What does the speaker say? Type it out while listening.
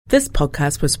This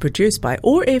podcast was produced by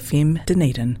OARsome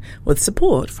Dunedin with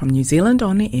support from New Zealand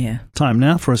On the Air. Time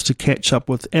now for us to catch up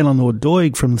with Eleanor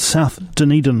Doig from the South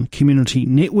Dunedin Community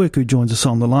Network, who joins us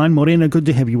on the line. Morena, good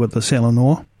to have you with us,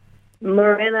 Eleanor.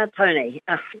 Morena, Tony.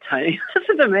 Tony,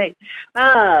 listen to me.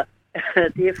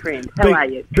 Dear friend, how are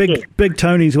you? Big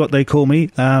Tony's what they call me.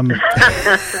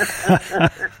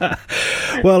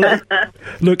 Well,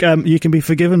 look, you can be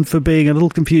forgiven for being a little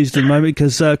confused at the moment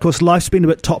because, of course, life's been a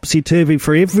bit topsy-turvy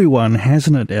for everyone,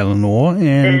 hasn't it, Eleanor?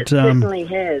 And it certainly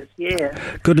has, yeah.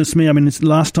 Goodness me, I mean, it's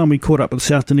last time we caught up with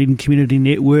South Dunedin Community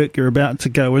Network, you're about to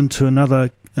go into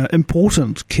another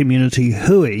important community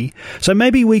hui. So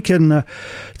maybe we can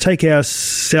take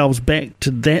ourselves back to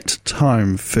that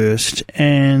time first,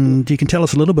 and you can tell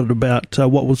us a little bit about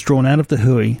what was drawn out of the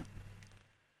hui.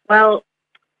 Well,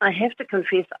 I have to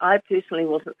confess I personally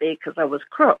wasn't there because I was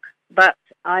crook, but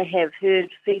I have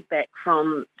heard feedback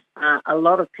from a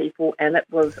lot of people, and it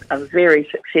was a very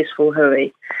successful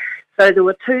hui. So there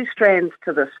were two strands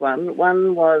to this one.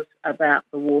 One was about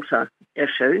the water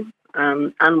issue,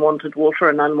 unwanted water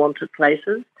in unwanted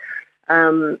places,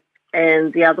 and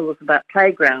the other was about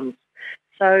playgrounds.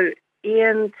 So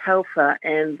Ian Telfer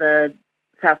and the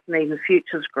South Dunedin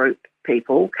Futures Group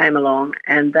people came along,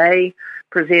 and they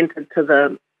presented to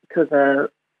the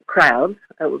crowd.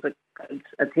 It was a good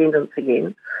attendance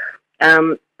again.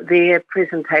 Their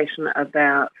presentation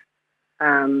about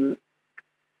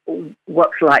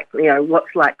what's likely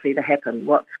to happen,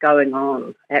 what's going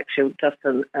on, actually just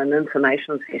an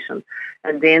information session.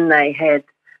 And then they had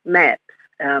maps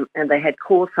and they had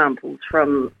core samples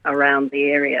from around the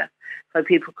area. So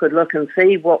people could look and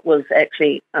see what was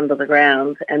actually under the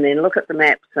ground and then look at the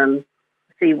maps and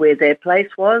see where their place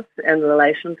was in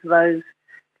relation to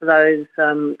those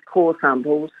core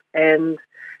samples, and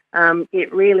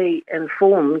get really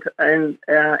informed and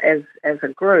as a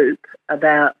group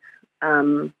about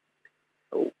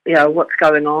what's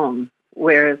going on.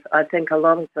 Whereas I think a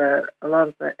lot of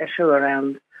the issue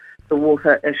around the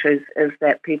water issues is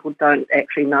that people don't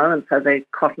actually know, and so they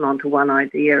cotton onto one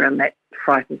idea, and that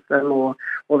frightens them, or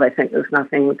they think there's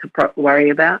nothing to worry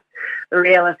about. The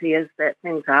reality is that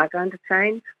things are going to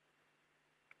change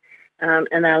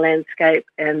in our landscape,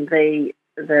 and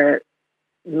the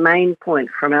main point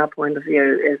from our point of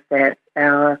view is that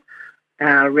our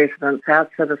residents, our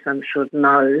citizens should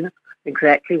know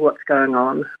exactly what's going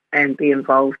on and be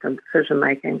involved in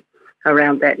decision-making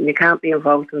around that. And you can't be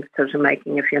involved in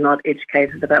decision-making if you're not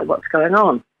educated about what's going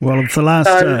on. Well, if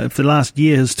the last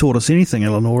year has taught us anything,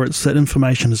 Eleanor, it's that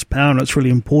information is power, and it's really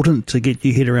important to get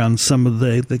your head around some of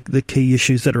the key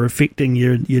issues that are affecting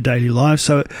your daily life.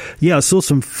 So, yeah, I saw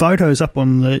some photos up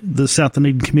on the South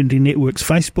Dunedin Community Network's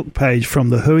Facebook page from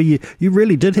the hui. You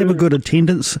really did have a good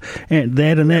attendance at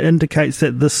that, and that indicates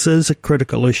that this is a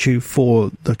critical issue for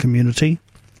the community.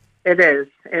 It is.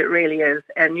 It really is.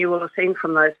 And you will have seen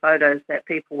from those photos that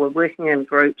people were working in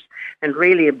groups and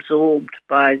really absorbed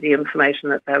by the information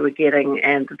that they were getting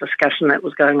and the discussion that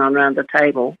was going on around the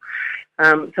table.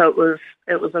 So it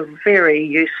was a very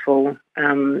useful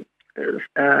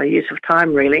use of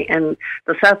time, really. And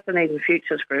the South Dunedin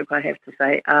Futures Group, I have to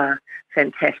say, are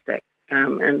fantastic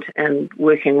and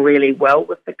working really well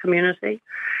with the community.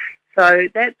 So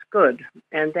that's good,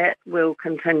 and that will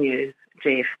continue,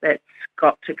 Jeff. That's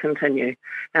got to continue.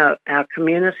 Our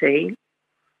community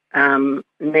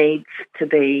needs to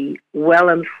be well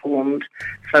informed,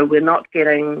 so we're not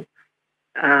getting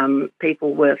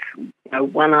people with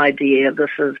one idea. This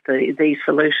is the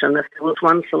solution. If there was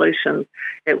one solution,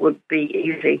 it would be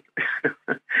easy.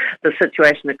 The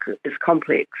situation is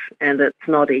complex, and it's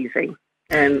not easy.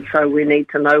 And so we need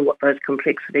to know what those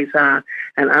complexities are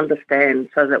and understand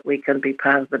so that we can be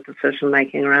part of the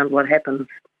decision-making around what happens.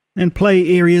 And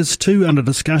play areas too under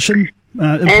discussion.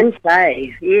 And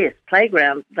play, yes,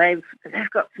 playground. They've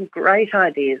got some great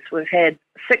ideas. We've had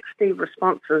 60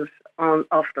 responses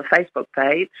off the Facebook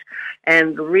page,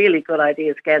 and really good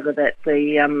ideas gathered at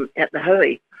the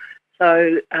hui.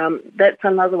 So that's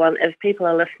another one. If people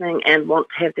are listening and want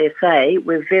to have their say,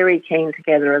 we're very keen to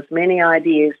gather as many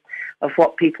ideas of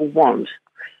what people want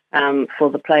for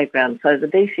the playground. So the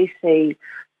DCC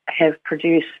have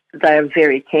produced, they are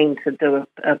very keen to do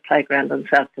a playground in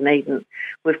South Dunedin.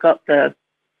 We've got the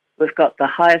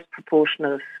highest proportion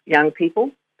of young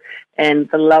people and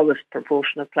the lowest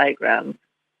proportion of playgrounds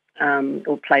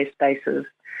or play spaces.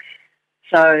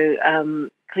 So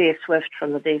Claire Swift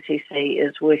from the DCC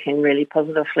is working really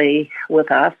positively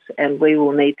with us, and we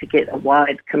will need to get a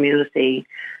wide community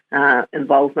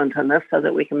involvement in this so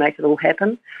that we can make it all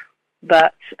happen.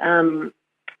 But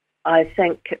I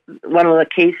think one of the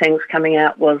key things coming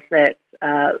out was that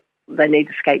they need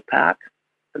a skate park.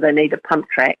 they need a pump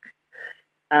track.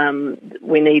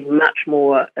 We need much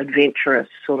more adventurous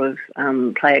sort of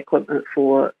play equipment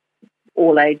for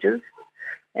all ages.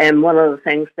 And one of the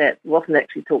things that wasn't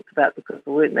actually talked about because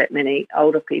there weren't that many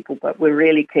older people, but we're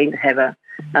really keen to have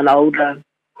an older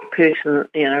person,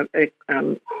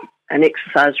 an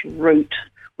exercise route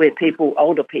where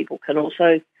older people can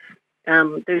also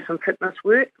do some fitness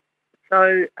work.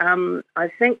 So I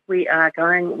think we are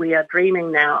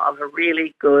dreaming now of a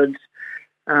really good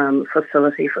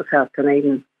facility for South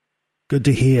Dunedin. Good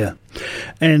to hear.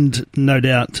 And no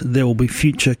doubt there will be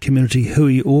future community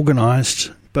hui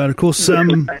organised. But of course,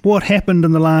 what happened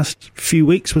in the last few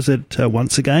weeks was that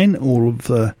once again all of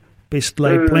the best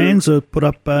laid plans are put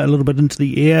up a little bit into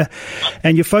the air,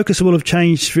 and your focus will have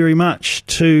changed very much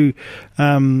to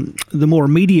the more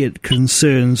immediate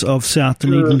concerns of South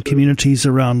Dunedin communities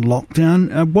around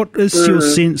lockdown. What is your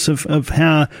sense of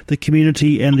how the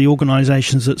community and the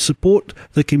organisations that support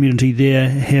the community there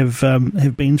have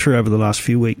been through over the last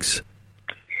few weeks?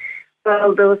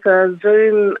 Well, there was a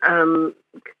Zoom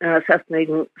South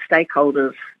Dunedin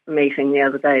stakeholders meeting the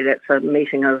other day. That's a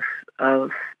meeting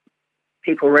of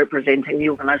people representing the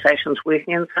organisations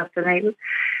working in South Dunedin.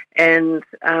 And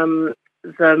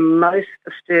the most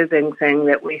disturbing thing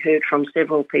that we heard from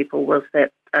several people was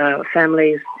that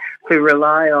families who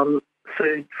rely on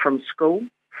food from school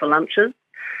for lunches,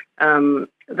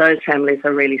 those families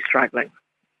are really struggling.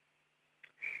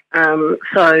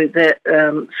 So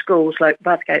that schools like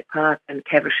Bathgate Park and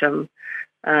Caversham,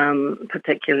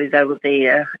 particularly, they were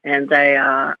there, and they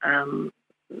are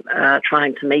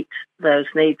trying to meet those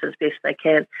needs as best they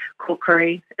can.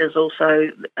 Cookery is also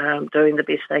doing the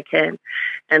best they can,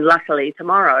 and luckily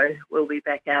tomorrow we'll be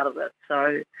back out of it.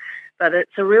 So, but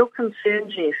it's a real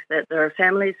concern, Jeff, that there are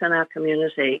families in our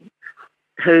community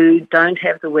who don't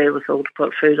have the wherewithal to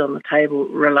put food on the table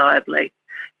reliably,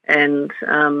 and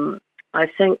I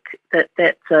think that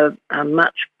that's a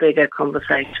much bigger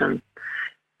conversation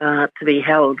to be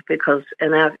held, because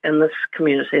in this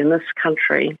community, in this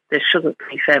country, there shouldn't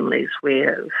be families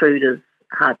where food is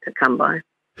hard to come by.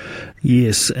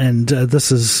 Yes, and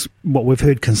this is what we've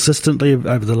heard consistently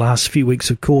over the last few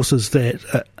weeks, of course, is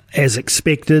that, as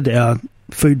expected, our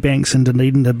food banks in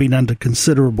Dunedin have been under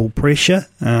considerable pressure.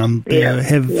 There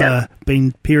have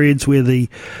been periods where the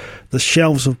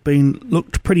shelves have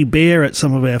looked pretty bare at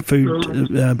some of our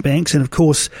food banks, and of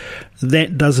course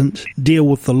that doesn't deal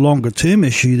with the longer term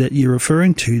issue that you're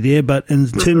referring to there, but in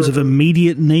terms of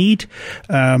immediate need,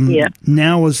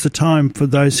 now is the time for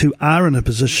those who are in a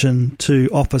position to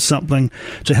offer something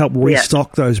to help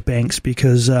restock those banks,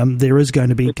 because there is going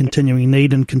to be continuing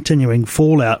need and continuing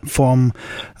fallout from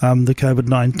the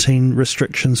COVID-19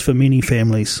 restrictions for many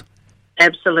families.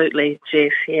 Absolutely,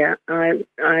 Jeff, yeah.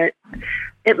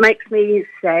 It makes me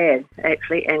sad,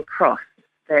 actually, and cross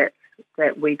that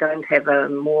we don't have a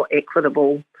more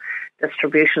equitable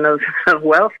distribution of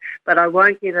wealth, but I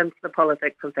won't get into the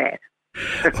politics of that.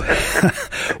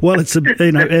 Well, it's a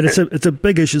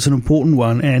big issue. It's an important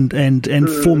one,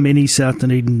 and for many South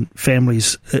Dunedin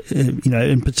families,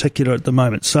 in particular at the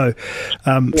moment. So,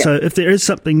 so if there is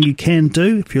something you can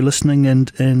do, if you're listening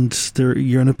and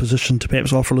you're in a position to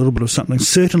perhaps offer a little bit of something,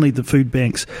 certainly the food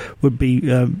banks would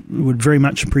very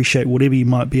much appreciate whatever you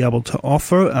might be able to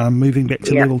offer. Moving back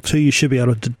to level 2, you should be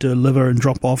able to deliver and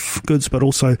drop off goods, but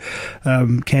also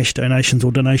cash donations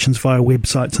or donations via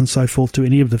websites and so forth to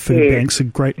any of the food banks are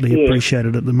greatly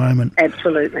appreciated at the moment.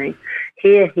 Absolutely.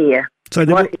 Here. So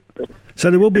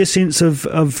there will be a sense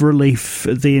of relief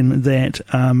then that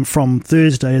from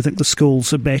Thursday, I think the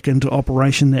schools are back into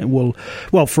operation. That will,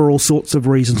 for all sorts of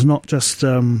reasons, not just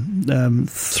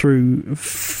through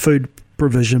food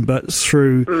provision, but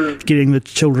through getting the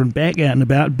children back out and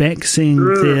about, back seeing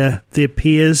their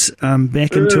peers,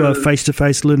 back into a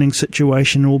face-to-face learning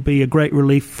situation will be a great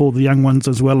relief for the young ones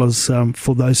as well as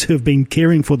for those who have been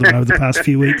caring for them over the past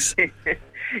few weeks.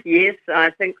 Yes,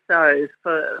 I think so.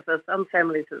 For some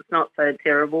families it's not so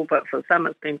terrible, but for some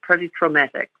it's been pretty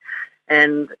traumatic.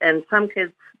 And some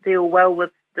kids deal well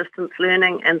with distance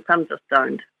learning and some just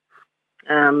don't.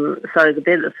 So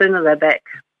the sooner they're back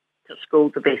to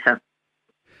school, the better.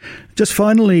 Just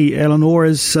finally, Eleanor,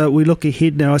 as we look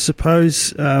ahead now, I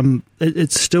suppose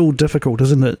it's still difficult,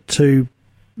 isn't it, to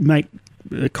make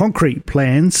concrete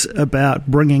plans about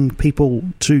bringing people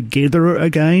together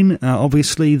again.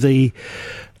 Obviously, the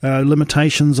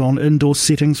limitations on indoor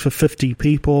settings for 50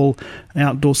 people,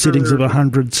 outdoor settings of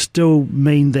 100 still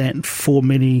mean that for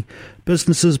many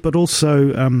businesses, but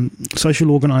also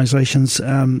social organisations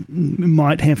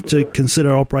might have to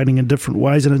consider operating in different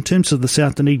ways. And in terms of the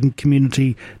South Dunedin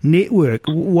Community Network,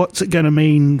 what's it going to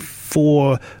mean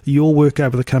for your work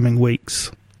over the coming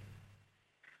weeks?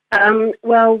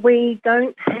 Well, we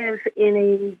don't have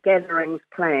any gatherings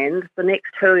planned. The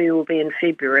next hui will be in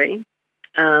February,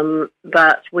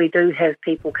 but we do have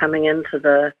people coming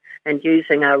into and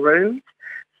using our rooms.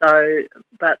 So,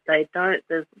 but they don't.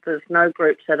 There's no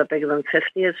groups that are bigger than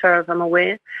 50, as far as I'm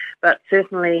aware. But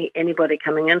certainly, anybody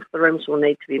coming into the rooms will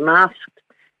need to be masked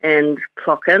and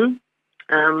clock in,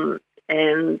 and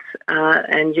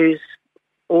use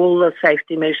all the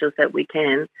safety measures that we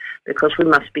can, because we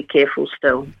must be careful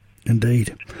still.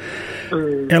 Indeed.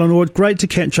 Eleanor, great to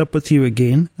catch up with you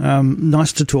again.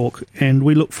 Nice to talk, and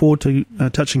we look forward to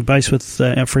touching base with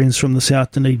our friends from the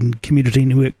South Dunedin Community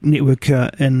Network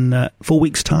in 4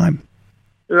 weeks' time.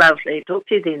 Lovely. Talk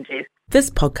to you then, Jeff. This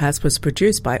podcast was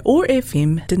produced by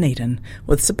OARfm Dunedin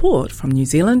with support from New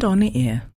Zealand On the Air.